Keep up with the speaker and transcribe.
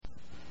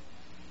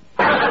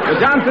The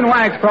Johnson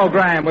Wax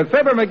Program with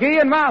Fibber McGee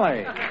and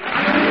Molly.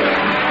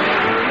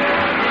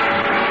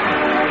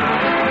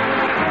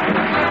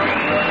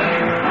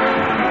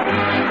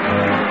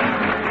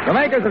 The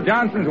makers of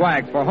Johnson's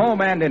Wax for home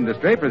and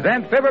industry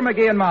present Fibber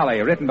McGee and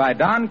Molly, written by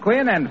Don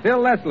Quinn and Phil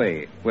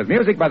Leslie, with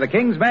music by the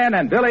King's Men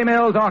and Billy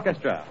Mills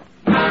Orchestra.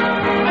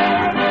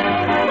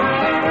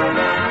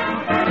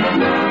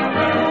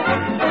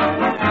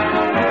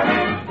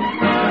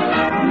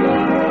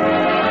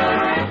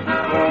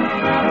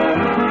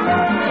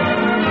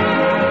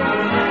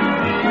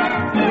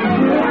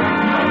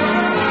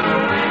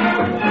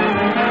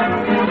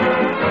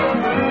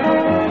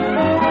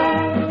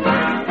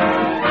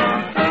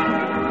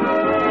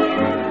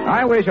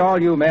 I wish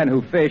all you men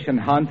who fish and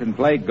hunt and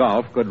play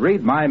golf could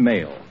read my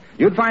mail.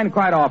 You'd find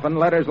quite often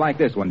letters like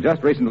this one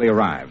just recently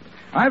arrived.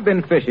 I've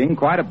been fishing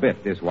quite a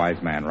bit, this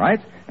wise man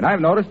writes, and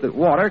I've noticed that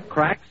water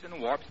cracks and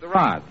warps the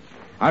rods.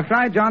 I've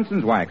tried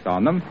Johnson's Wax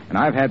on them, and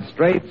I've had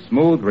straight,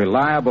 smooth,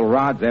 reliable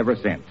rods ever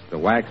since. The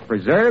wax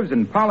preserves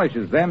and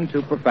polishes them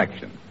to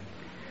perfection.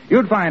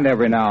 You'd find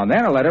every now and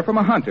then a letter from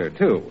a hunter,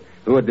 too,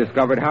 who had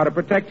discovered how to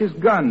protect his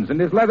guns and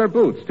his leather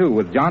boots, too,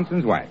 with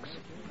Johnson's Wax.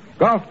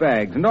 Golf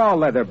bags and all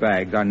leather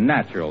bags are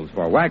naturals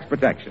for wax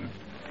protection.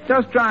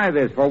 Just try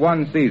this for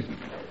one season.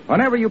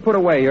 Whenever you put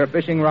away your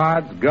fishing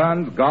rods,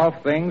 guns,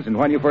 golf things, and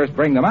when you first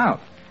bring them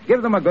out,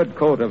 give them a good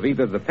coat of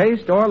either the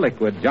paste or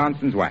liquid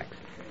Johnson's Wax.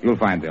 You'll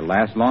find they'll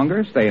last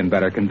longer, stay in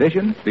better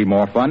condition, be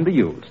more fun to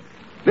use.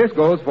 This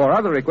goes for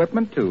other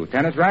equipment, too.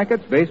 Tennis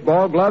rackets,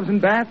 baseball gloves and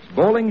bats,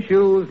 bowling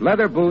shoes,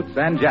 leather boots,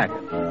 and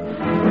jackets.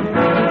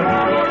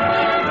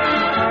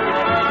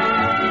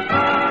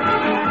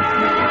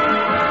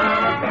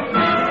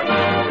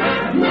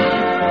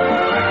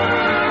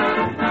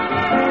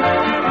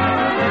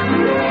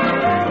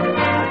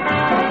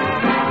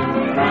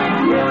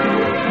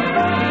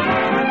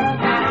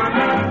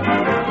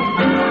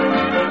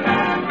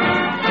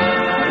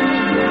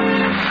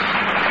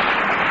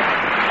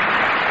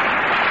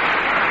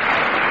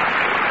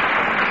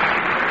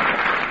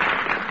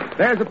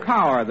 There's a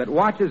power that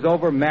watches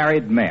over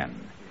married men.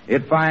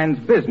 It finds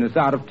business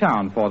out of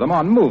town for them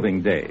on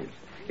moving days.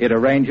 It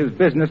arranges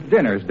business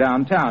dinners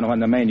downtown when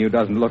the menu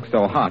doesn't look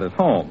so hot at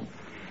home.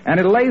 And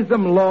it lays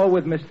them low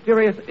with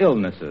mysterious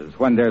illnesses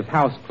when there's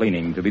house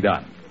cleaning to be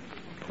done.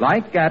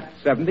 Like at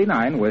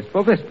 79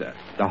 Wistful Vista,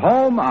 the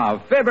home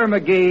of Fibber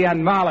McGee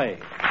and Molly.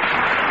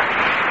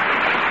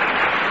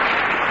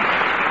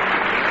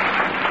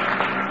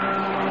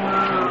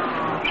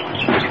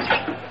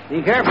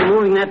 Be careful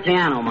moving that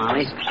piano,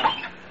 Molly.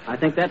 I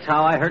think that's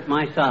how I hurt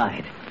my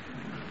side.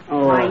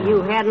 Oh. Why,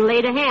 you hadn't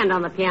laid a hand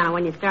on the piano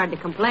when you started to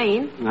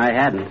complain. I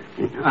hadn't.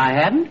 I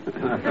hadn't?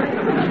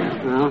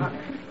 Well,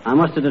 I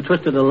must have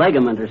twisted a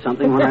ligament or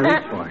something when I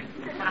reached for it.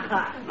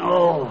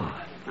 Oh,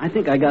 I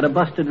think I got a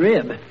busted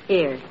rib.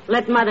 Here,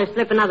 let Mother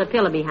slip another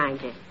pillow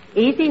behind you.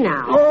 Easy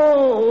now.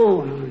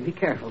 Oh, be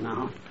careful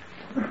now.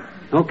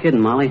 No kidding,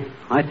 Molly.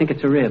 I think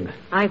it's a rib.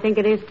 I think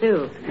it is,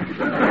 too.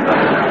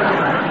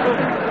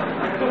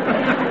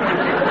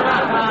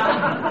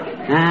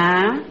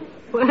 Huh?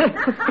 Which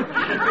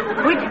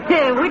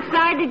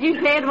side did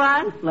you say it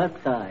was?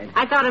 Left side.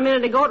 I thought a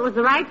minute ago it was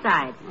the right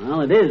side.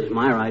 Well, it is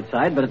my right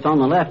side, but it's on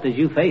the left as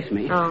you face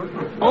me. Oh.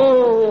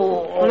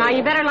 Oh. Well, now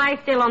you better lie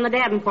still on the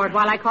Davenport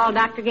while I call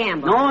Dr.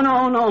 Gamble.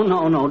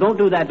 No. Don't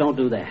do that.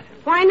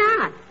 Why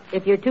not?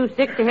 If you're too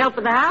sick to help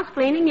with the house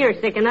cleaning, you're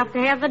sick enough to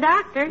have the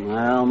doctor.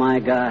 Well,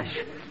 my gosh.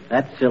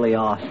 That silly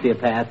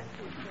osteopath.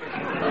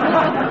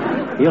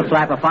 He'll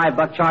slap a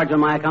 $5 charge on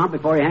my account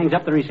before he hangs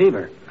up the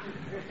receiver.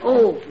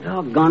 Oh,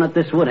 doggone it,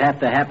 this would have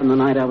to happen the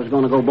night I was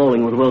going to go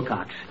bowling with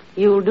Wilcox.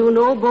 You'll do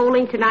no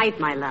bowling tonight,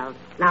 my love.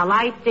 Now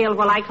lie still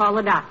while I call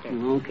the doctor.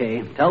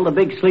 Okay. Tell the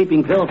big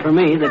sleeping pill for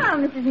me that...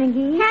 Hello, Mrs.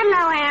 McGee.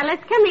 Hello, Alice.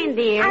 Come in,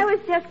 dear. I was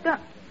just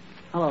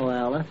Hello,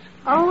 Alice.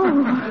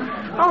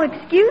 Oh,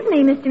 excuse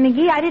me, Mr.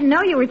 McGee. I didn't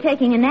know you were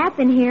taking a nap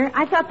in here.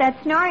 I thought that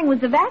snoring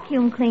was the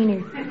vacuum cleaner.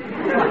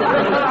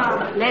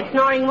 That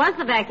snoring was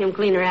the vacuum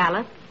cleaner,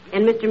 Alice.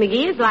 And Mr.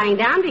 McGee is lying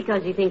down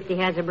because he thinks he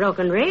has a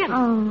broken rib.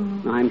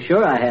 Oh. I'm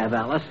sure I have,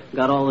 Alice.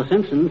 Got all the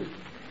Simpsons.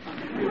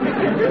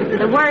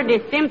 The word is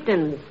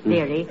symptoms,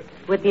 dearie,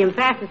 with the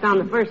emphasis on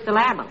the first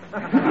syllable.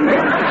 Well,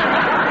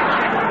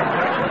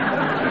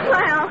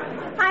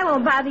 I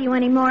won't bother you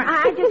anymore.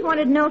 I just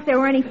wanted to know if there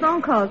were any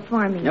phone calls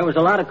for me. There was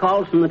a lot of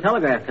calls from the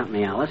telegraph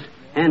company, Alice.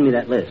 Hand me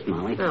that list,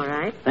 Molly. All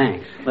right.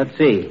 Thanks. Let's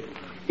see.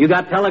 You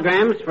got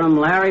telegrams from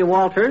Larry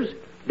Walters,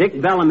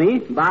 Dick Bellamy,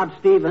 Bob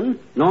Stevens,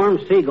 Norm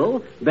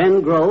Siegel, Ben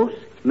Gross,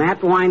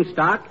 Matt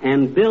Weinstock,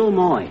 and Bill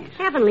Moyes.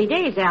 Heavenly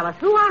days, Alice.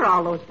 Who are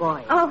all those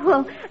boys? Oh,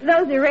 well,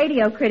 those are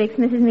radio critics,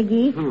 Mrs.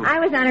 McGee. I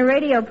was on a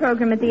radio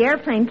program at the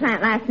airplane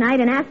plant last night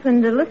and asked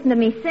them to listen to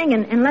me sing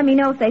and let me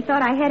know if they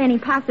thought I had any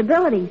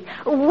possibilities.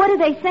 What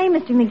did they say,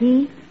 Mr.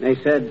 McGee? They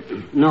said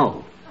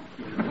no.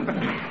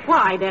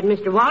 Why, that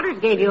Mr. Walters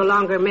gave you a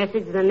longer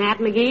message than that,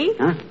 McGee.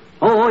 Huh?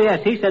 Oh,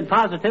 yes, he said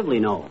positively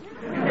no.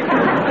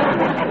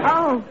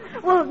 Oh,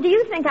 Well, do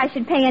you think I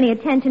should pay any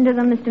attention to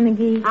them, Mr.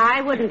 McGee?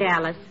 I wouldn't,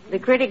 Alice. The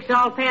critics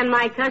all panned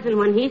my cousin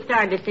when he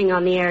started to sing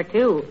on the air,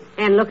 too.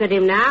 And look at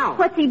him now.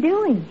 What's he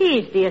doing?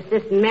 He's the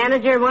assistant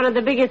manager of one of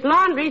the biggest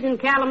laundries in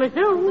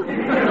Kalamazoo.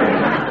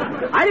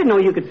 I didn't know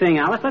you could sing,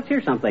 Alice. Let's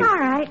hear something. All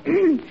right.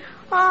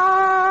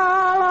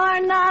 All or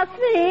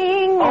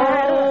nothing.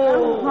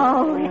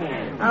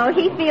 Oh,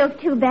 he feels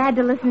too bad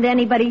to listen to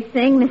anybody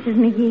sing, Mrs.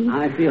 McGee.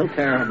 I feel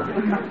terrible.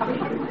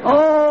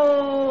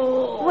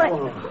 Oh! What?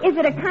 Is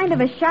it a kind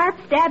of a sharp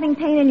stabbing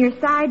pain in your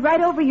side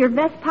right over your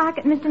vest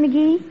pocket, Mr.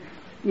 McGee?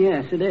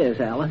 Yes, it is,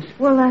 Alice.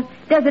 Well,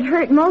 does it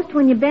hurt most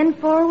when you bend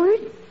forward?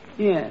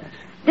 Yes.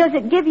 Does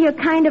it give you a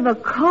kind of a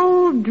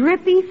cold,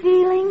 drippy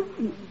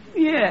feeling?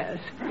 Yes.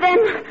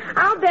 Then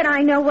I'll bet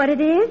I know what it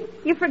is.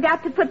 You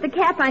forgot to put the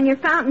cap on your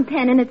fountain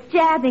pen and it's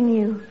jabbing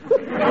you.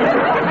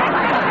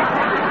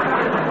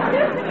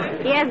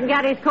 He hasn't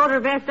got his coat or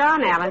vest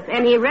on, Alice,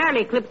 and he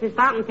rarely clips his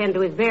fountain pen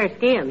to his bare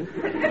skin.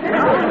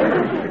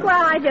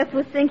 Well, I just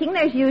was thinking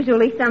there's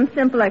usually some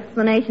simple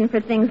explanation for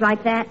things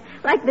like that.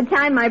 Like the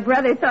time my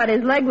brother thought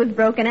his leg was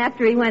broken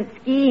after he went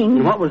skiing.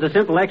 And what was the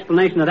simple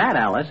explanation of that,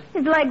 Alice?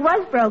 His leg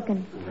was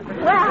broken.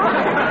 Well,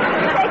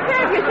 take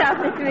care of yourself,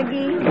 Mr.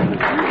 McGee.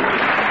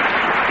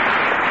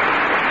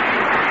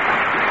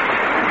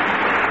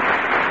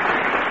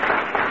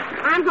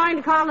 I'm going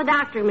to call the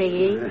doctor,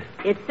 McGee.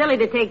 It's silly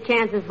to take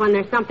chances when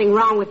there's something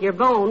wrong with your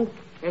bones,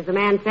 as the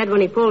man said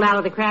when he pulled out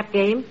of the crap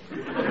game.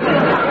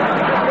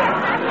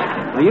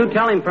 Well, you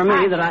tell him for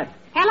me that I...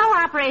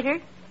 Hello,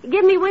 operator.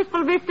 Give me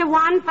Wistful Vista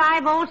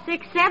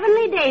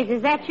 15067 days.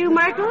 Is that you,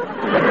 Myrtle?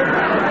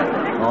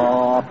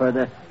 Oh, for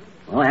the...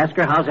 Well, ask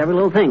her how's every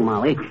little thing,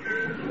 Molly.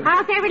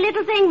 How's every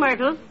little thing,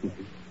 Myrtle?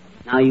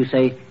 Now you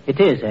say, it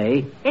is,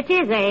 eh? It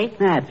is, eh?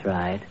 That's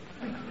right.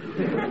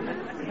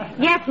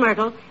 Yes,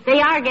 Myrtle.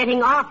 They are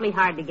getting awfully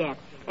hard to get.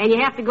 And you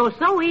have to go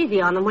so easy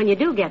on them when you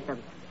do get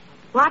them.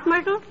 What,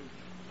 Myrtle?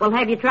 Well,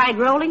 have you tried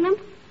rolling them?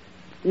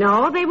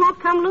 No, they won't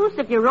come loose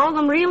if you roll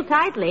them real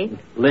tightly.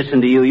 Listen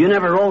to you. You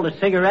never rolled a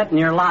cigarette in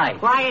your life.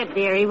 Quiet,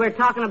 dearie. We're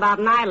talking about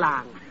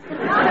nylon.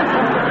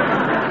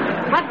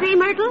 What's the,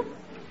 Myrtle?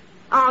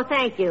 Oh,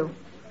 thank you.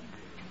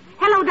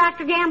 Hello,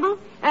 Dr. Gamble.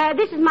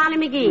 This is Molly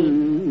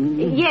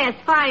McGee. Yes,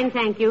 fine,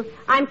 thank you.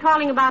 I'm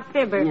calling about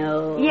Fibber.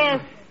 No.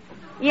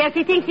 Yes,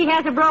 he thinks he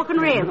has a broken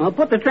rib. I'll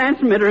put the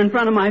transmitter in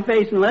front of my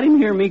face and let him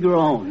hear me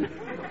groan.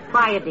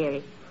 Quiet,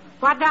 dearie.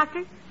 What,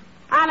 Doctor?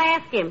 I'll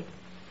ask him.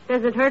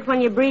 Does it hurt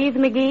when you breathe,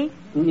 McGee?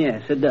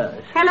 Yes, it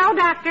does. Hello,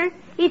 Doctor.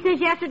 He says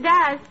yes, it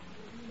does.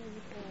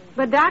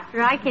 But,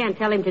 Doctor, I can't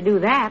tell him to do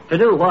that. To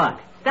do what?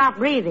 Stop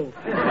breathing.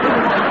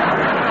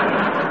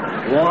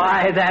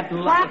 Why, that...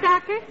 What,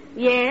 Doctor?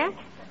 Yes.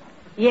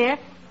 Yes.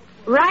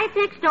 Right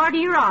next door to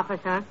your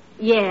office, huh?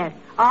 Yes.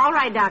 All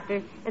right,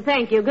 Doctor.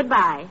 Thank you.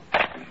 Goodbye.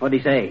 What'd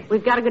he say?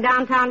 We've got to go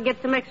downtown and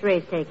get some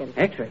x-rays taken.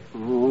 X-ray?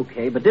 Oh,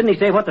 okay. But didn't he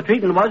say what the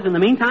treatment was in the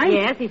meantime?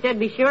 Yes, he said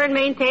be sure and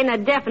maintain a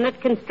definite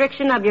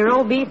constriction of your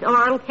obese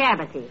oral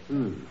cavity.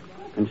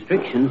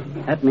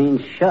 Constriction? That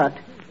means shut.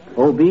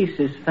 Obese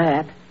is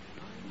fat.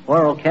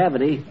 Oral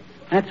cavity,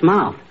 that's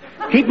mouth.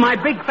 Keep my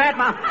big fat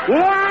mouth.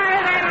 Why,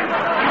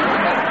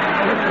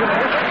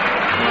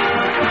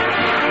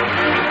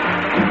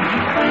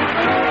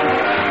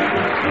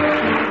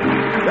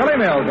 Billy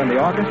Mills and the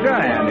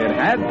orchestra, and It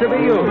Had to Be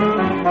You.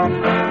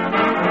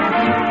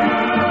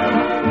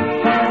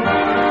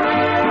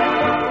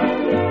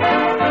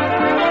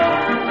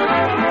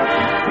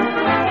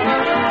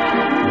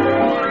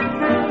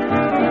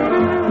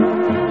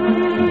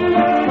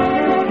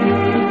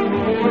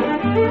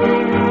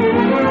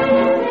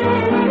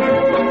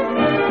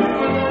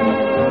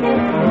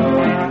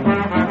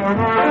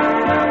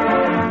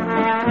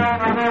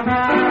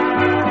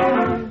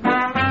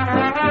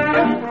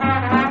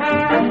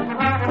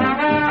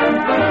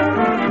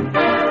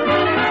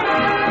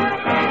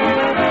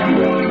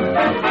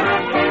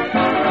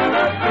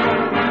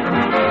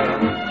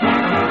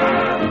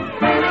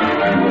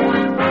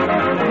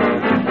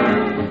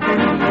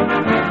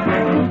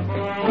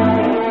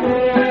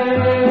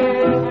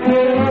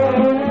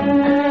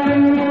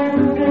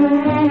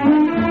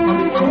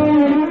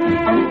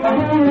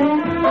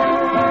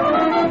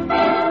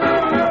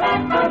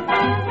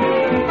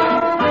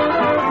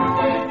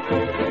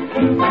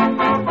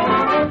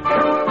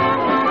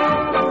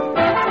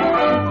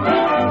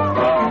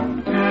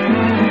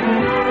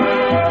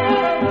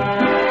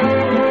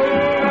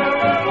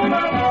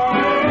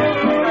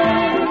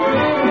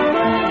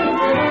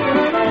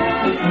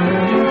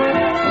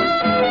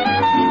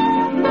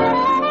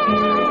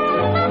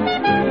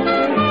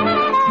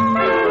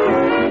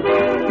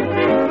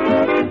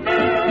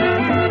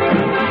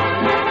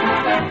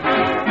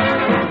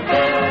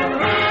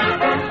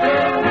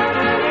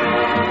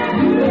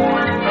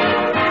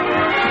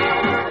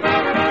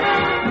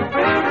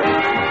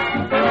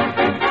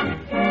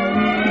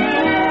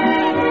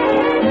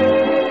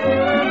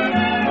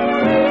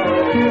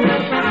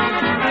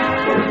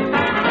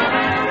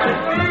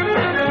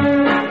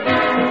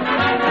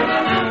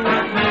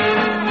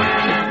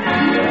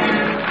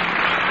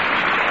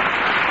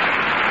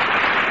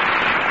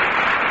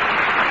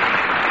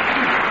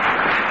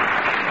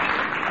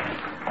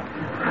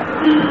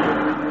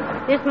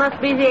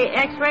 Must be the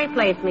X-ray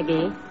place,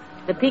 McGee.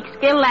 The Peak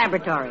Skill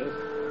Laboratories.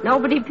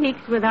 Nobody peaks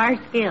with our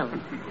skill.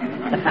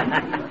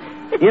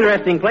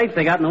 Interesting plates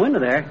they got in the window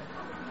there.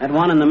 That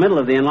one in the middle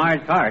of the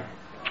enlarged heart.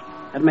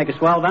 That'd make a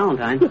swell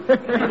Valentine.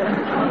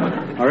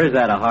 Or is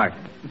that a heart?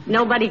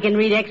 Nobody can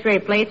read X-ray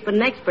plates but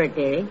an expert,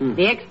 dearie.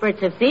 The experts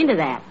have seen to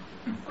that.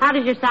 How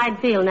does your side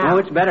feel now? Oh,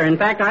 it's better. In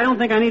fact, I don't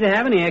think I need to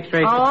have any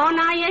X-rays. Oh,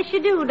 now, yes,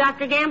 you do.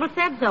 Dr. Gamble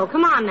said so.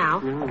 Come on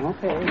now. Oh,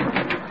 okay.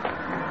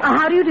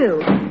 How do you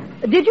do?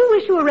 Did you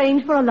wish to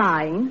arrange for a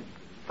line?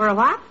 For a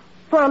what?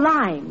 For a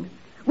line.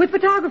 With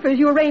photographers,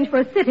 you arrange for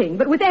a sitting,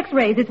 but with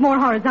X-rays, it's more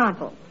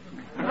horizontal.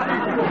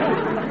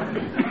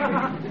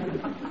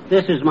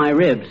 This is my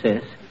rib,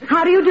 sis.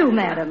 How do you do,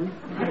 madam?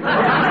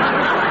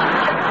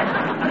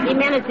 He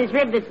meant it's his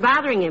rib that's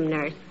bothering him,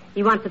 nurse.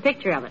 He wants a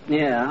picture of it.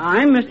 Yeah,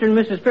 I'm Mr. and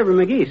Mrs. Fibber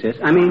McGee, sis.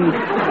 I mean,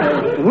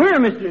 we're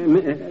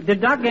Mr.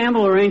 Did Doc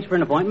Gamble arrange for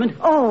an appointment?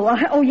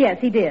 Oh, yes,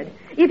 he did.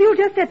 If you'll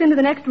just step into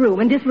the next room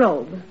and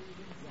disrobe.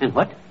 And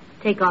what?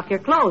 Take off your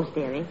clothes,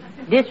 dearie.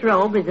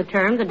 Disrobe is a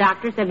term the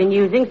doctors have been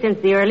using since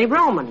the early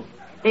Romans.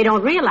 They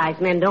don't realize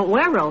men don't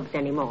wear robes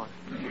anymore.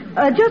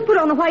 Just put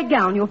on the white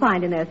gown you'll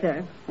find in there,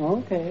 sir.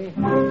 Okay.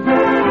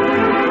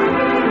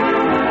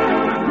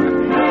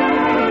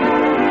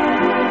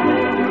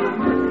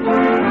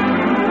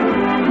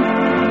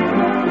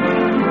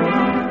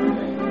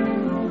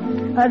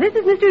 This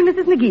is Mr. and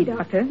Mrs. McGee,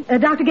 Doctor.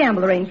 Dr.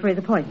 Gamble arranged for his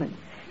appointment.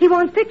 He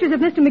wants pictures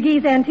of Mr.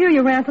 McGee's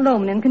anterior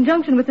rantholomen in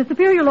conjunction with the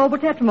superior lobar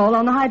tetramole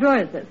on the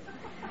hydrolysis.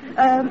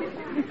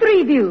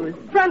 3 views,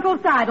 frontal,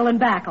 sidal, and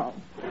backal.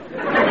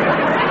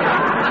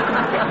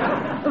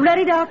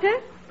 Ready, Doctor?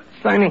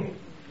 Sonny.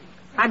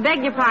 I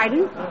beg your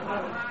pardon?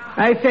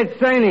 I said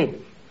Sonny.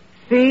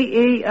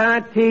 Certainly.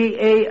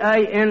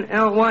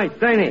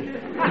 Sonny.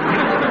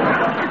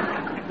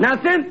 Now,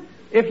 sis,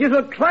 if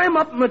you'll climb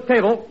up on the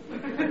table...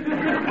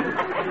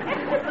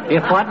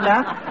 If what,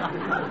 Doc?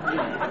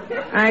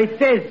 I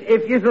says,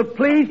 if you'll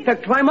please to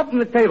climb up on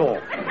the table.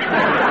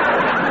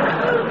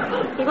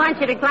 He wants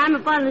you to climb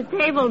up on the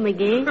table,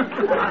 McGee.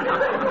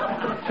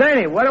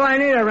 Sonny, what do I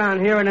need around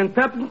here? An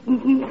interpreter?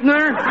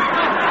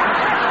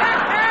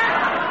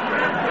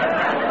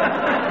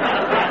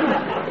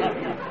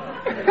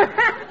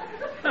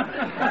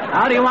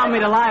 How do you want me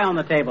to lie on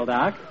the table,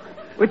 Doc?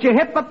 With your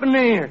hip up in the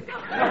air.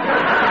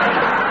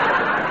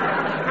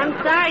 I'm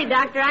sorry,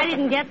 Doctor. I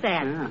didn't get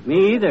that. Yeah,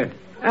 me either.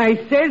 I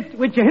says,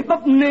 with your hip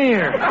up in the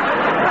air.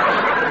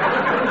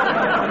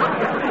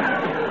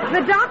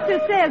 The doctor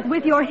says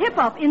with your hip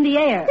up in the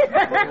air.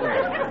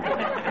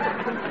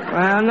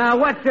 Well, now,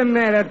 what's the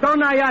matter?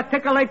 Don't I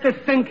articulate the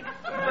sink?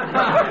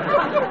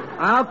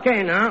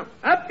 Okay, now.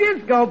 Up you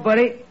go,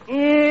 buddy.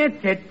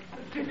 It's it.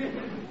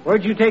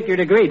 Where'd you take your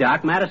degree,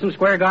 Doc? Madison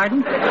Square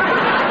Garden?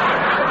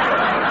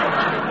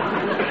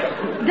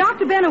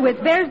 Dr.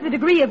 Benowitz bears the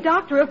degree of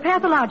Doctor of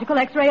Pathological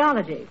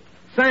X-rayology.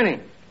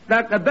 Sonny,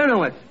 Dr.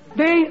 Benowitz.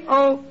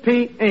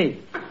 D-O-P-E.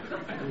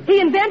 He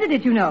invented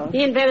it, you know.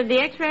 He invented the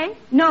X-ray?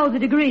 No, the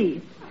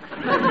degree.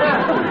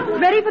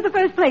 Ready for the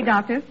first plate,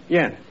 Doctor?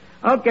 Yeah.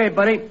 Okay,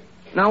 buddy.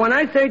 Now, when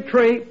I say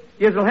tree,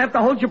 you'll have to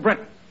hold your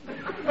breath.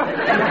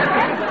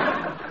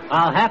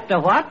 I'll have to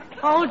what?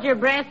 Hold your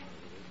breath.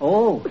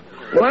 Oh.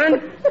 1,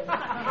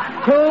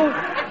 2,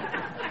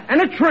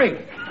 and a tree.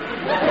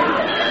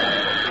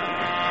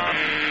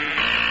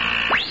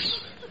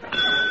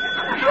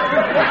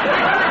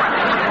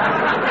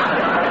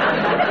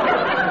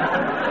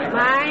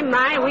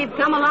 My, we've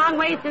come a long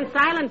way since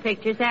silent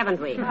pictures, haven't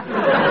we?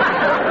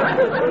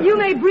 You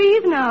may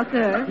breathe now,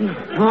 sir.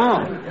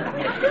 Oh.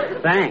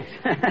 Thanks.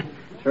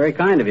 It's very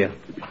kind of you.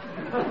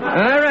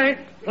 All right.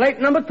 Plate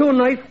number 2,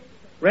 nice.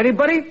 Ready,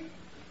 buddy?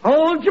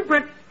 Hold your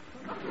breath.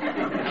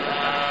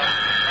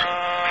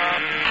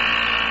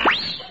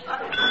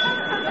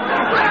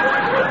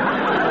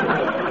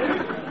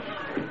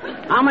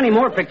 How many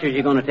more pictures are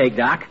you going to take,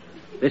 Doc?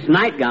 This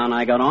nightgown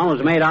I got on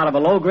was made out of a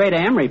low-grade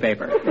emery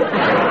paper.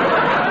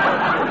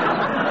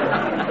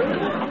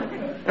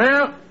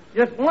 Well,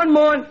 just one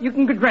more, you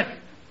can get dressed.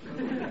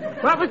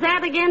 What was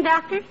that again,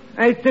 Doctor?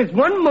 I says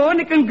one more, and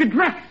you can get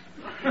dressed.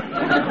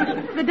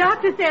 The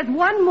doctor says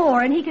one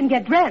more and he can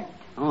get dressed.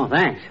 Oh,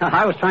 thanks.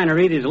 I was trying to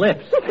read his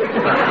lips.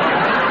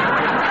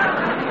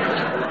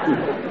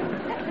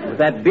 With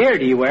that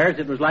beard he wears,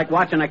 it was like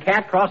watching a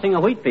cat crossing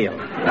a wheat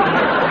field.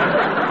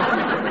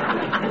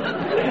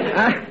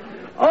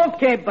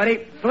 Okay,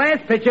 buddy.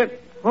 Last picture.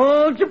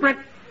 Hold your breath.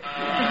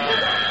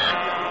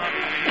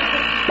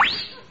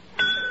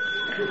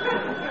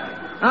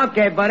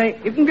 Okay, buddy.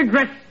 You can get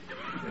dressed.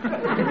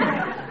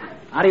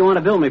 How do you want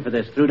to bill me for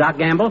this? Through Doc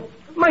Gamble?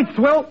 Might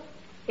swell.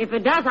 If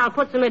it does, I'll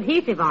put some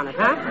adhesive on it,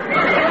 huh?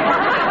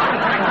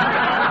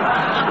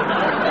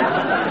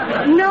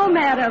 No,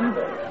 madam.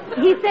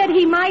 He said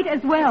he might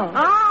as well.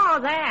 Oh,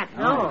 that.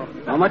 Oh.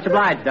 Well, much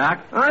obliged, Doc.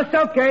 It's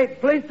okay.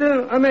 Please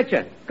do omit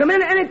you. Come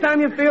in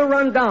anytime you feel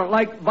run down,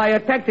 like by a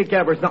taxi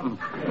cab or something.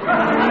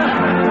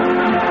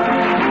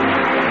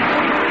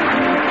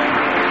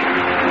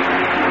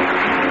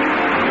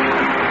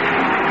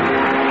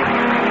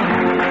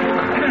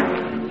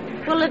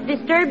 Well, it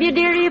disturb you,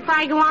 dearie, if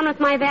I go on with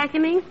my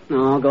vacuuming?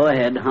 No, go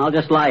ahead. I'll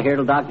just lie here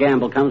till Doc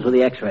Gamble comes with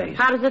the x-rays.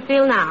 How does it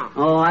feel now?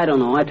 Oh, I don't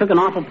know. I took an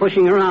awful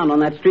pushing around on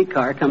that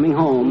streetcar coming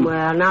home.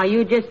 Well, now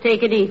you just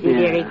take it easy,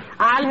 dearie.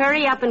 I'll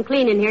hurry up and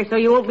clean in here so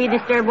you won't be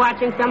disturbed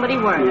watching somebody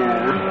work.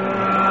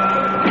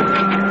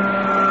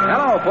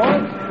 Hello,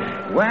 folks.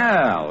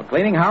 Well,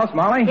 cleaning house,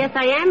 Molly? Yes,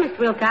 I am, Mr.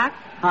 Wilcox.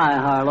 Hi,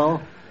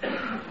 Harlow.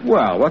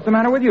 Well, what's the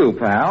matter with you,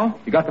 pal?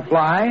 You got the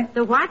fly?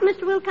 The what,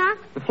 Mr. Wilcox?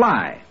 The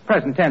fly.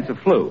 Present tense of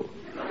flu.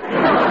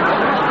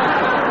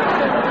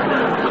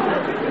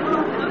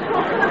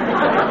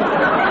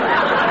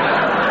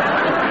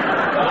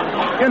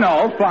 You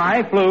know,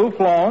 fly, flew,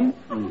 flown.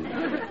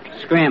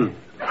 Scrim.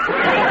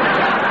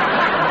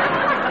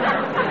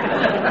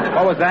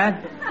 What was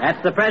that?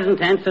 That's the present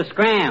tense of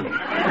scram.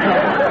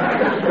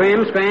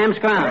 Scrim, scram,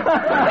 scrum.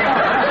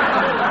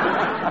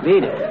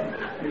 Beat it.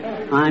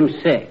 I'm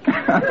sick.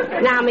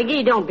 Now,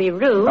 McGee, don't be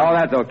rude. Oh,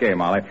 that's okay,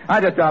 Molly.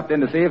 I just dropped in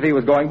to see if he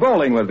was going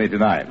bowling with me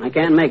tonight. I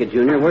can't make it,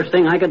 Junior. Worst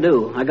thing I could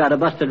do. I got a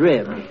busted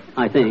rib,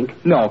 I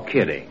think. No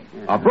kidding.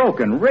 A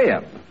broken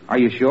rib. Are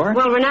you sure?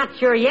 Well, we're not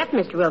sure yet,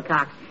 Mr.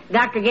 Wilcox.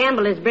 Dr.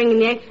 Gamble is bringing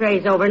the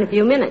x-rays over in a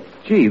few minutes.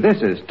 Gee,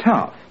 this is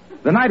tough.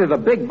 The night of the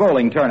big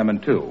bowling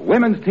tournament, too.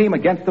 Women's team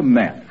against the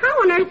men.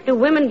 How on earth do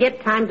women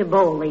get time to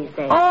bowl these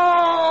days?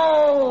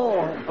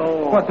 Oh!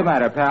 What's the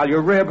matter, pal?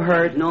 Your rib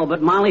hurt? No,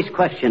 but Molly's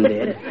question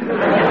did.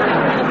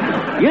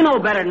 You know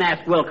better than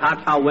ask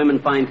Wilcox how women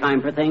find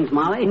time for things,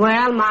 Molly.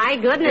 Well, my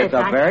goodness. It's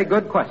a very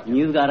good question.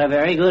 You've got a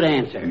very good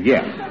answer.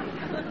 Yes.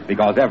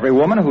 Because every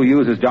woman who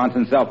uses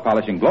Johnson's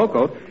self-polishing glow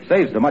coat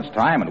saves so much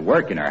time and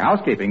work in her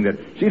housekeeping that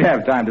she'd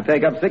have time to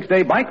take up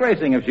 6-day bike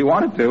racing if she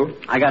wanted to.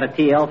 I got a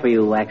TL for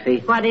you, Waxy.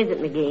 What is it,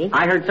 McGee?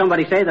 I heard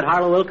somebody say that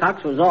Harlow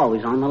Wilcox was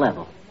always on the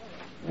level.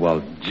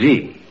 Well,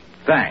 gee.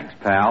 Thanks,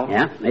 pal.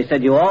 Yeah, they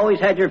said you always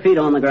had your feet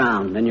on the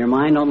ground and your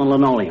mind on the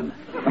linoleum.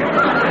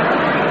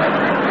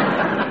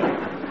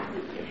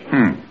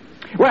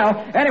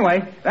 Well,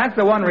 anyway, that's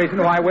the one reason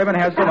why women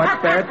have so much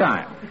spare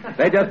time.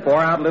 They just pour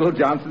out little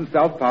Johnson's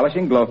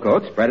self-polishing glow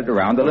coat, spread it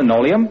around the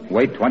linoleum,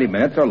 wait 20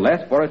 minutes or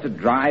less for it to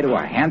dry to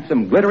a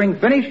handsome, glittering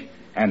finish,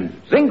 and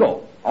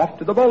zingo, off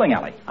to the bowling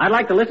alley. I'd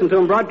like to listen to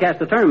him broadcast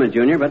the tournament,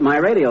 Junior, but my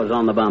radio's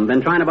on the bum.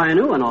 Been trying to buy a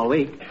new one all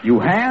week.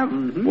 You have?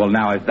 Mm-hmm. Well,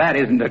 now, if that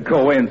isn't a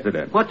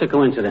coincidence. What's a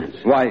coincidence?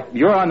 Why,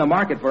 you're on the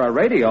market for a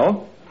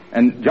radio,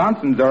 and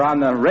Johnson's are on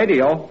the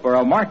radio for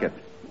a market.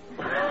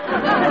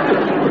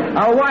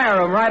 I'll wire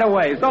them right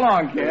away. So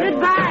long, kid.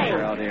 Goodbye.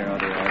 Oh, dear.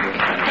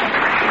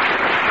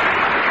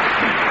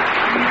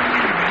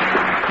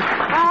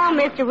 Oh,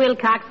 Mr.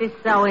 Wilcox is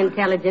so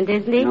intelligent,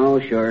 isn't he? Oh,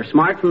 sure.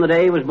 Smart from the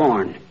day he was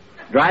born.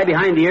 Dry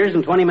behind the ears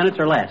in 20 minutes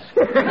or less.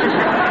 Well,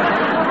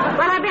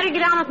 I better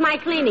get on with my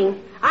cleaning.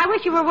 I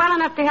wish you were well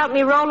enough to help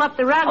me roll up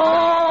the rug.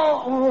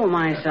 Oh,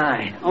 my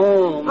side.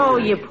 Oh,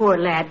 you poor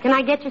lad. Can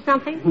I get you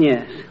something?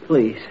 Yes,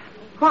 please.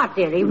 What,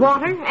 dearie?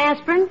 Water?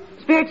 Aspirin?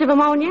 Spirits of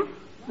ammonia?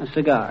 A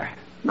cigar.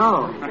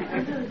 Oh.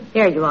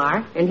 Here you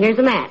are. And here's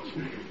a match.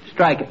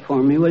 Strike it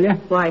for me, will you?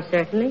 Why,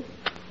 certainly.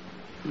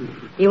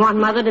 You want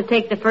Mother to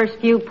take the first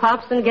few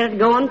puffs and get it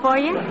going for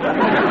you?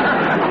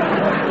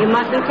 You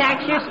mustn't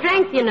tax your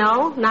strength, you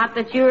know. Not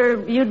that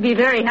you'd be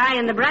very high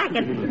in the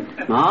bracket.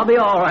 I'll be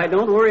all right.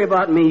 Don't worry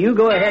about me. You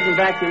go ahead and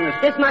vacuum this.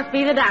 This must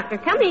be the doctor.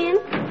 Come in.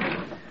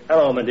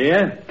 Hello, my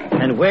dear.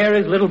 And where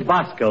is little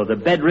Bosco, the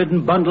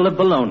bedridden bundle of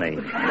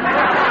baloney?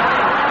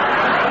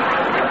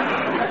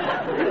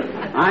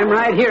 I'm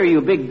right here, you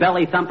big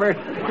belly thumper.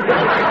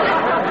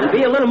 And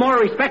be a little more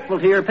respectful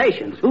to your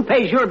patients. Who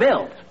pays your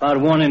bills?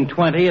 About 1 in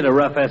 20 at a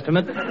rough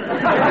estimate. Did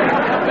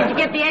you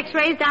get the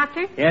x-rays,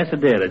 doctor? Yes, I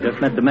did. I just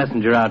met the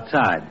messenger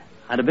outside.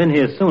 I'd have been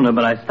here sooner,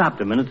 but I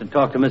stopped a minute to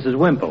talk to Mrs.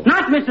 Wimple.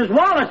 Not Mrs.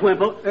 Wallace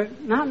Wimple.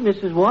 Not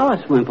Mrs.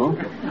 Wallace Wimple.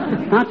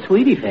 Not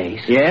Sweetie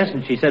Face. Yes,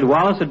 and she said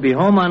Wallace would be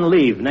home on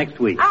leave next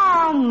week.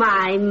 Oh,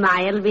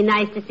 my. It'll be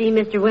nice to see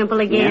Mr. Wimple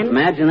again. Yes,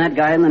 imagine that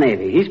guy in the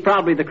Navy. He's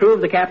probably the crew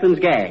of the captain's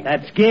gag.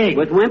 That's gig.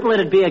 With Wimple,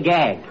 it'd be a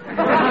gag.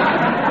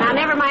 Now,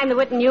 never mind the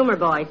wit and humor,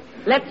 boys.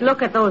 Let's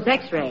look at those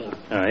x-rays.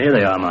 Oh, here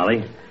they are,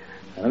 Molly.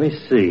 Now, let me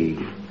see.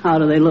 How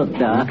do they look,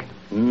 Doc?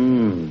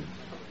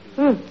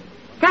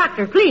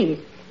 Doctor, please.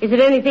 Is it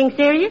anything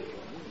serious?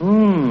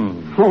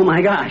 Oh,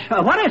 my gosh.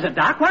 What is it,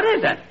 Doc? What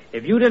is it?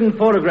 If you didn't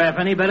photograph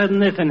any better than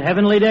this in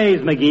heavenly days,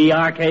 McGee,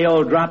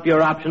 RKO drop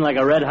your option like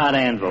a red-hot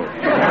anvil.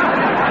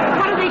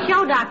 What do they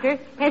show, Doctor?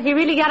 Has he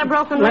really got a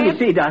broken Let rib? me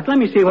see, Doc. Let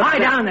me see what... Lie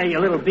down there, you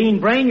little bean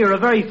brain. You're a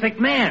very sick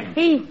man.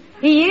 He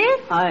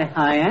is? I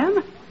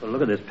am? Well,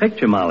 look at this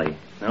picture, Molly.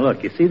 Now,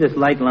 look, you see this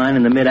light line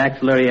in the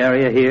mid-axillary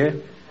area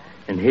here?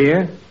 And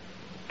here?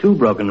 2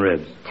 broken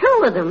ribs.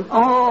 2 of them.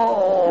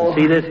 Oh.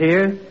 You see this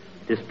here?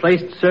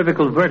 Displaced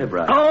cervical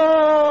vertebra.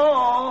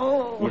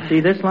 Oh. You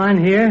see this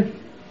line here?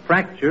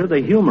 Fracture of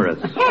the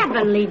humerus.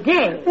 Heavenly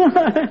day.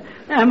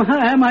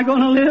 Am I going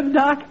to live,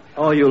 Doc?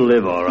 Oh, you'll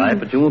live all right,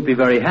 but you won't be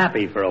very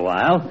happy for a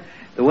while.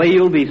 The way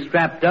you'll be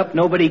strapped up,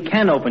 nobody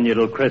can open you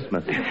till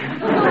Christmas.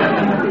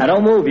 Now,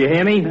 don't move, you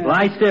hear me?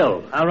 Lie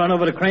still. I'll run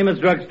over to Kramer's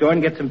drugstore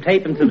and get some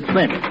tape and some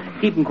splints.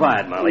 Keep them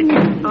quiet, Molly.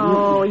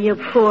 Oh, you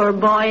poor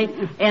boy.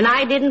 And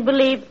I didn't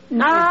believe...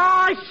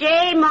 Oh,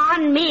 shame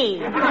on me.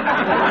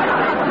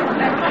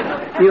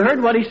 You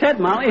heard what he said,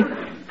 Molly.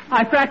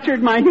 I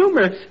fractured my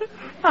humerus.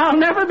 I'll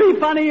never be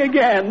funny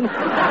again.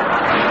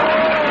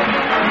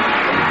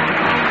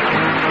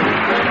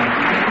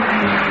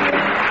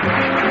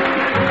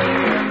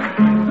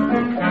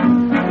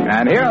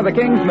 And here are the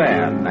King's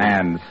Men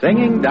and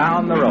Singing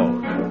Down the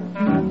Road.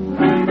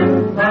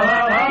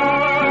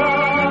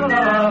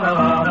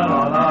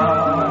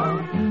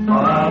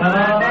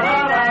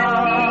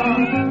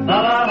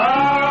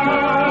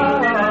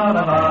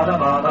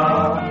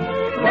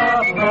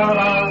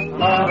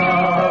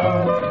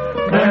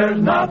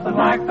 There's nothing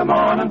like the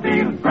morning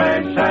feeling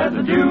fresh as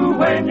a dew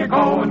when you're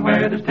going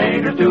where there's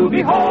taters to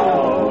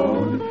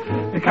behold.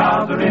 The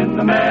cows are in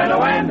the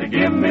meadow and they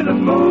give me the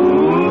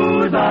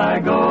moves. I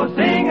go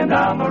singing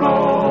down the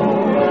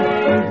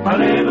road. My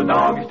little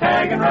dog is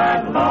tagging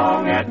right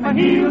along at my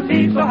heels.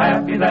 He's so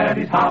happy that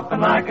he's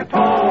hopping like a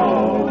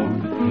toad.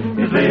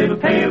 His little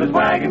tail is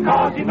wagging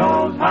 'cause he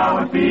knows how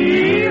I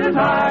feel as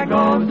I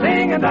go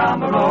singing down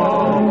the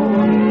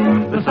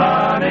road. The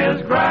sun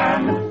is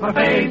grand, my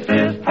face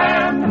is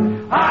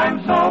tan. I'm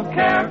so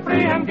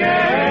carefree and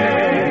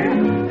gay.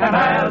 And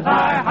as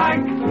I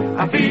hike,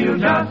 I feel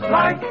just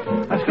like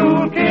a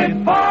school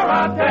kid for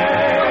a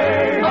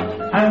day.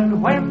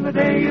 And when the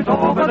day is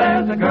over,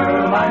 there's a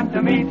girl I'm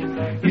to meet.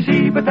 You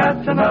see, but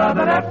that's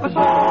another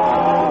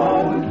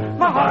episode.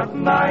 My heart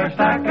and I are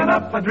stacking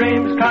up, my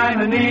dreams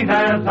kind of neat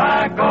as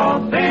I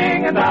go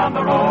singing down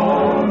the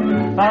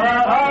road. La la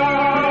la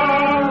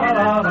la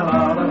la la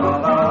la la la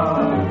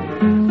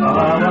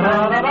la la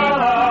la la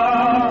la.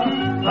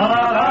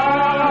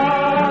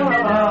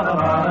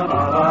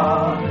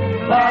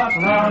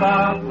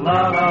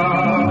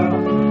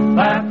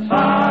 That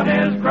sun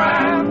is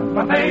grand,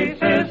 my face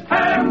is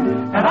tan,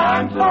 and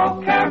I'm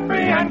so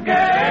carefree and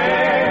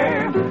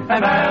gay.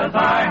 And as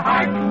I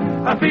hike,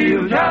 I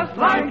feel just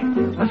like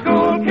a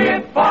school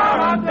kid for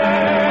a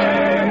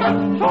day.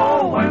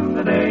 So when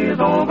the day is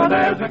over,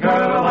 there's a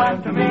girl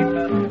I'm to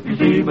meet. You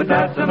see, but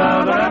that's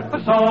another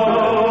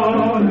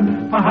episode.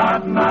 My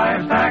heart and I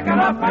are stacking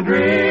up my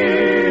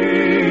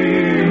dreams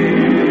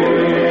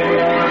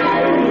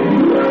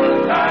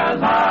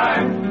as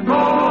I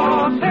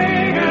go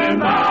singing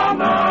down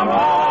the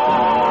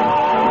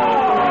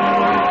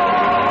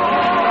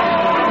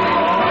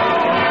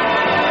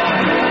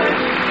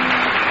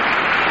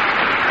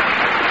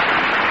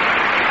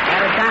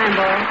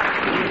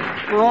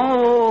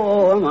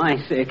Oh, am I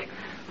sick?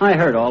 I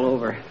hurt all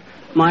over.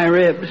 My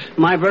ribs,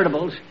 my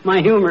vertebrae,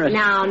 my humerus.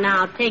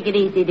 Now, take it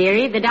easy,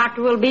 dearie. The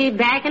doctor will be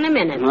back in a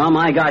minute. Oh,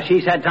 my gosh,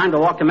 he's had time to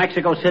walk to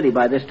Mexico City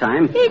by this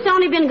time. He's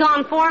only been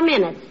gone 4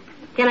 minutes.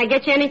 Can I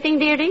get you anything,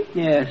 dearie?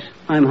 Yes,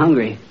 I'm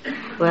hungry.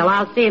 Well,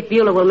 I'll see if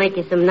Beulah will make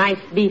you some nice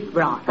beef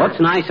broth. What's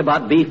nice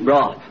about beef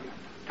broth?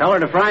 Tell her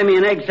to fry me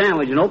an egg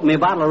sandwich and open me a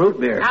bottle of root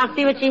beer. I'll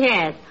see what she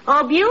has.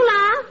 Oh,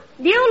 Beulah!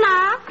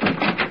 Beulah!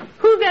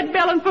 Who's that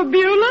belling for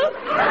Beulah?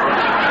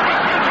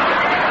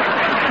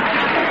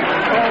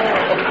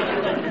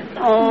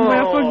 Oh.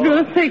 Well, for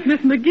goodness sake,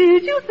 Miss McGee,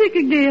 is you sick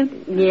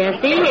again?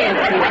 Yes, he is.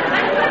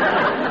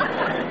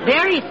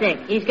 Very sick.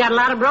 He's got a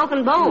lot of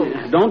broken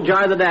bones. Don't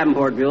jar the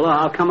Davenport, Beulah.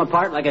 I'll come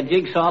apart like a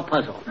jigsaw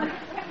puzzle.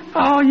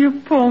 Oh, you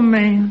poor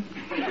man.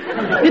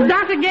 Did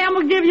Dr.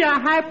 Gamble give you a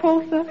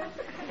hypo, sir?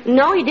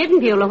 No, he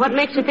didn't, Beulah. What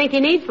makes you think he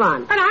needs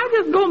one? And I'm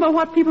just going by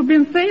what people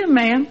been saying,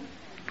 man.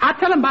 I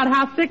tell them about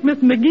how sick Miss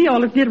McGee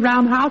always get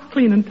around house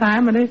cleaning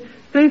time, and they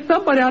say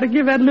somebody ought to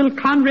give that little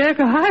convict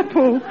a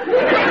hypo.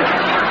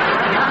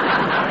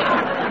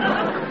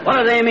 What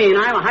do they mean?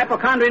 I'm a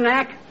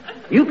hypochondriac?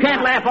 You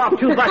can't laugh off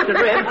 2 busted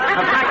ribs, a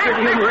fractured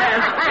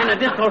humerus, and a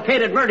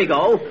dislocated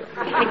vertigo.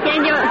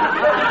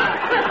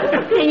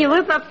 Can you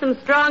whip up some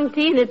strong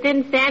tea and a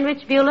thin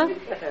sandwich, Beulah?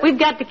 We've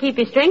got to keep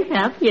your strength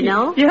up, you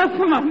know. Yes,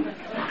 I'm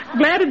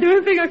glad to do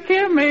anything I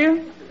can,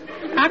 ma'am.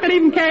 I could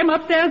even carry him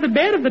upstairs to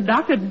bed if the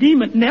doctor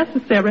deem it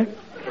necessary.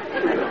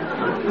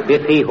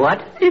 If he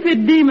what? If he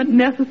deem it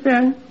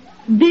necessary.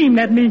 Deem,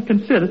 that means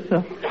consider,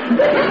 sir.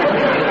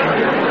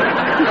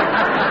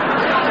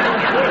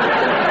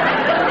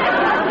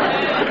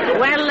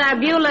 Well,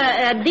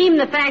 Beulah, deem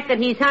the fact that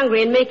he's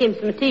hungry and make him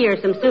some tea or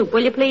some soup,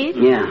 will you please?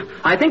 Yeah.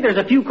 I think there's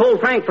a few cold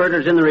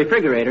frankfurters in the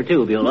refrigerator,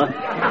 too, Beulah.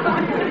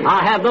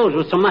 I'll have those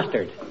with some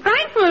mustard.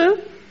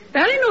 Frankfurt?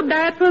 That ain't no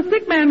diet for a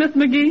sick man, Miss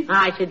McGee.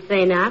 I should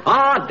say not.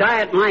 Oh,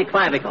 diet my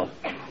clavicle.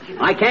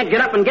 I can't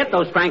get up and get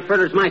those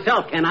frankfurters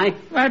myself, can I?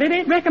 Well, it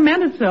ain't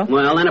recommended, sir.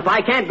 Well, then if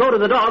I can't go to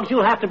the dogs,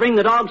 you'll have to bring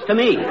the dogs to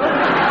me.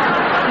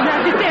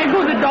 Now, if you can't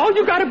go to the dogs,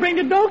 you got to bring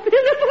the dogs to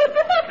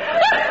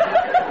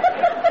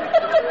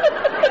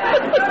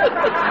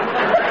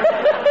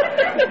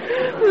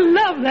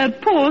Love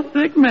that poor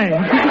sick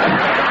man.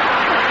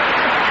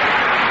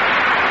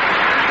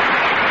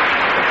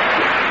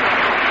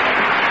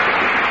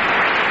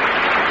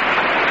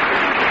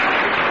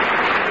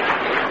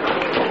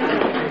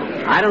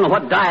 I don't know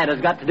what diet has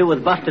got to do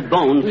with busted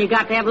bones. You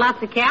got to have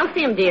lots of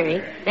calcium,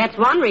 dearie. That's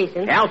one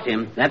reason.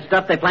 Calcium? That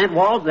stuff they paint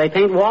walls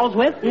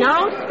with?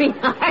 No,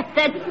 sweetheart.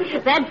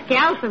 That's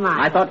calcimine.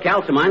 I thought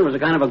calcimine was a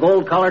kind of a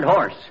gold-colored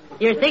horse.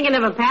 You're thinking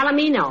of a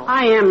palomino.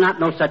 I am not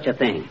no such a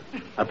thing.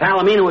 A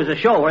palomino is a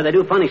show where they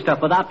do funny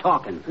stuff without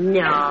talking.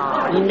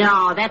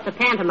 No, that's a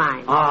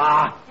pantomime.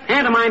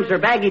 Pantomimes are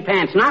baggy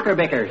pants,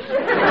 knickerbickers.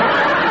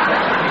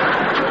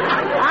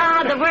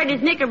 The word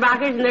is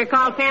knickerbockers, and they're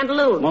called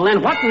pantaloons. Well,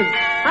 then what in...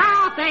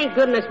 Oh, thank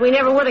goodness. We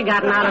never would have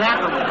gotten out of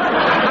that one.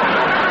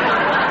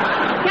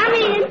 Come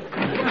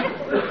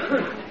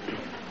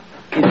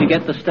in. Did you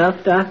get the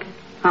stuff, Doc?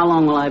 How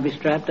long will I be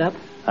strapped up?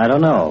 I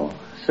don't know.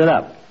 Sit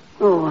up.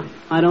 Oh,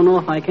 I don't know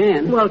if I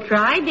can. Well,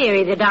 try,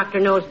 dearie. The doctor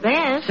knows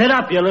best. Sit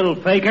up, you little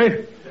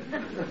faker.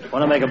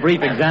 Want to make a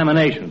brief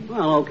examination.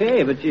 Well,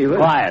 okay, but you...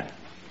 Quiet.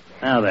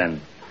 Now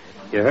then.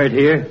 You hurt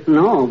here?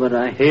 No, but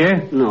I...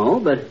 Here? No,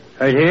 but...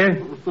 Hurt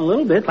here? A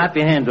little bit. Clap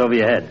your hands over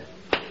your head.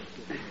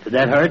 Did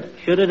that hurt?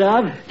 Should it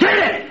have? Did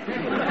it!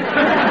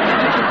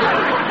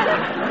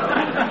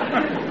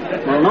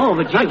 Well, no,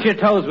 but you... Touch your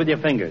toes with your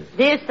fingers.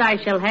 This I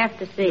shall have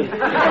to see.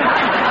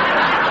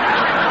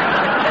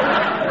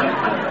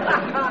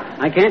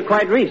 I can't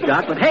quite reach,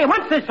 Doc, but hey,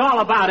 what's this all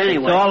about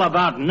anyway? It's all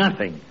about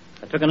nothing.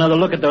 I took another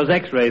look at those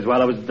x-rays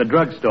while I was at the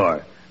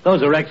drugstore.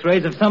 Those are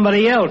x-rays of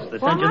somebody else. They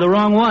sent you the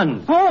wrong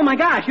ones. Oh, my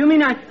gosh. You mean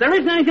there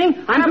isn't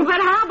anything? But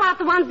how about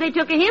the ones they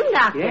took of him,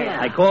 Doctor? Yeah.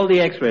 I called the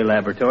x-ray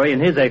laboratory,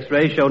 and his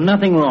x-rays showed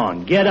nothing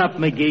wrong. Get up,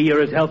 McGee.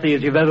 You're as healthy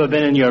as you've ever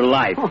been in your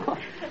life.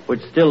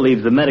 Which still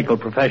leaves the medical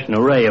profession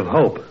a ray of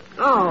hope.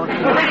 Oh,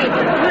 thank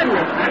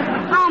goodness.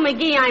 Oh,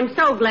 McGee, I'm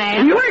so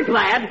glad. You're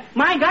glad?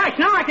 My gosh,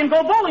 now I can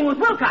go bowling with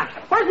Wilcox.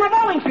 Where's my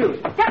bowling shoes?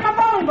 Get my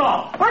bowling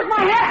ball. Where's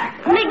my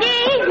hat?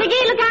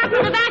 McGee, look out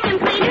for the vacuum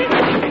cleaner.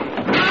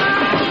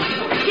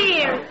 Oh,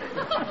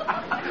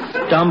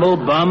 dear. Stumble,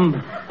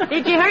 bum.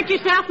 Did you hurt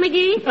yourself,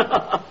 McGee?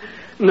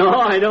 No,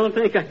 I don't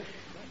think I...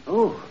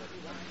 Oh,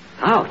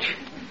 ouch.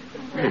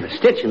 I have a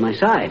stitch in my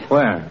side.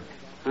 Where?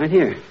 Right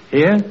here.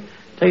 Here?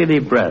 Take a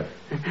deep breath.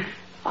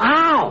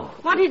 Ow!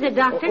 What is it,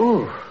 Doctor?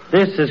 Oh.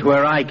 This is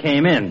where I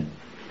came in.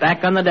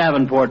 Back on the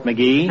Davenport,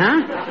 McGee.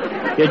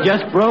 Huh? You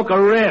just broke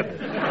a rib.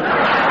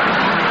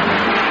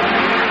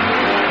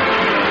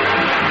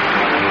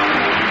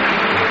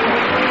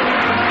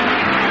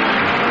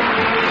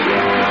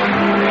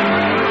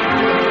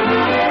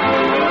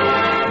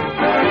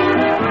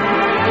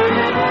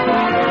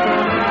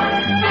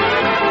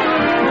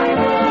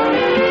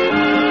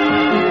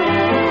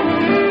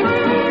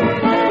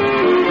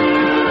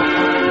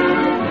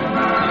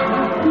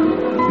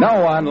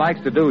 No one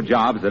likes to do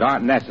jobs that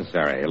aren't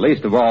necessary,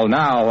 least of all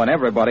now when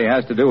everybody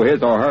has to do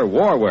his or her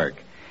war work.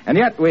 And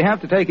yet we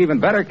have to take even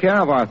better care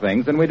of our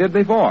things than we did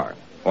before.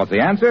 What's the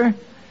answer?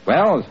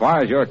 Well, as far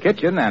as your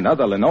kitchen and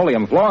other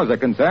linoleum floors are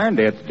concerned,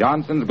 it's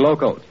Johnson's Glow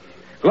Coat.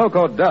 Glow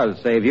Coat does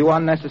save you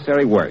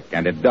unnecessary work,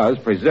 and it does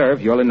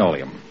preserve your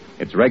linoleum.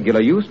 Its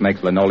regular use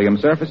makes linoleum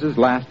surfaces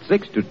last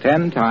 6 to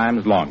 10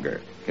 times longer.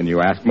 Can you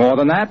ask more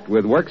than that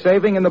with work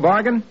saving in the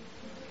bargain?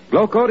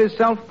 Glow Coat is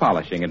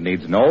self-polishing. It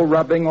needs no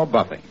rubbing or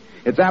buffing.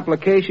 Its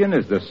application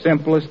is the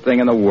simplest thing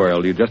in the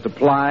world. You just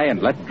apply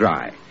and let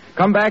dry.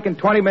 Come back in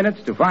 20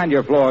 minutes to find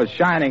your floors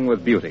shining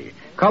with beauty.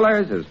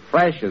 Colors as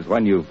fresh as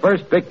when you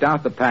first picked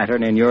out the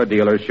pattern in your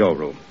dealer's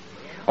showroom.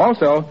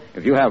 Also,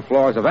 if you have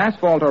floors of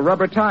asphalt or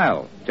rubber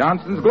tile,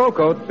 Johnson's Glow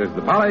Coat is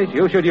the polish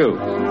you should use.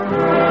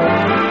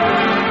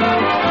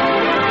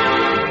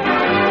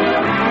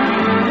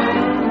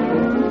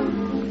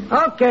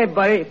 Okay,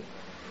 buddy.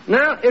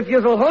 Now, if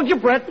you'll hold your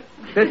breath,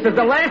 this is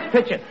the last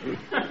pitch.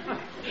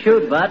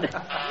 Shoot, Bud.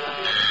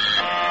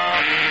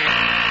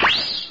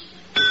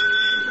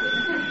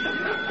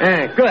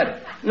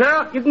 Good.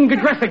 Now, you can get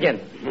dressed again.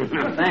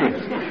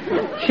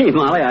 Thanks. Gee,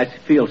 Molly, I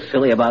feel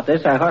silly about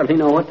this. I hardly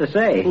know what to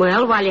say.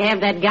 Well, while you have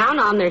that gown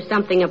on, there's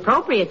something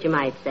appropriate, you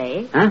might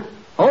say. Huh?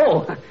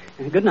 Oh,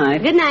 good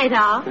night. Good night,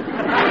 all.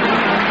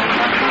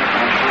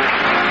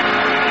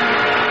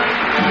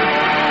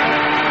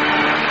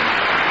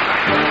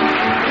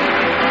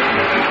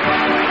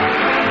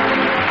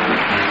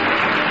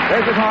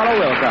 This is Harlow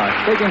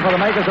Wilcox, speaking for the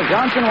makers of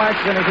Johnson Wax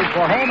Finishes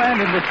for Home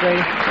and Industry,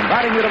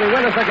 inviting you to be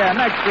with us again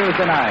next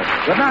Tuesday night.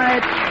 Good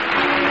night.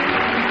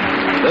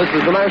 This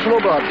is the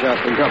National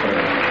Broadcasting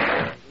Company.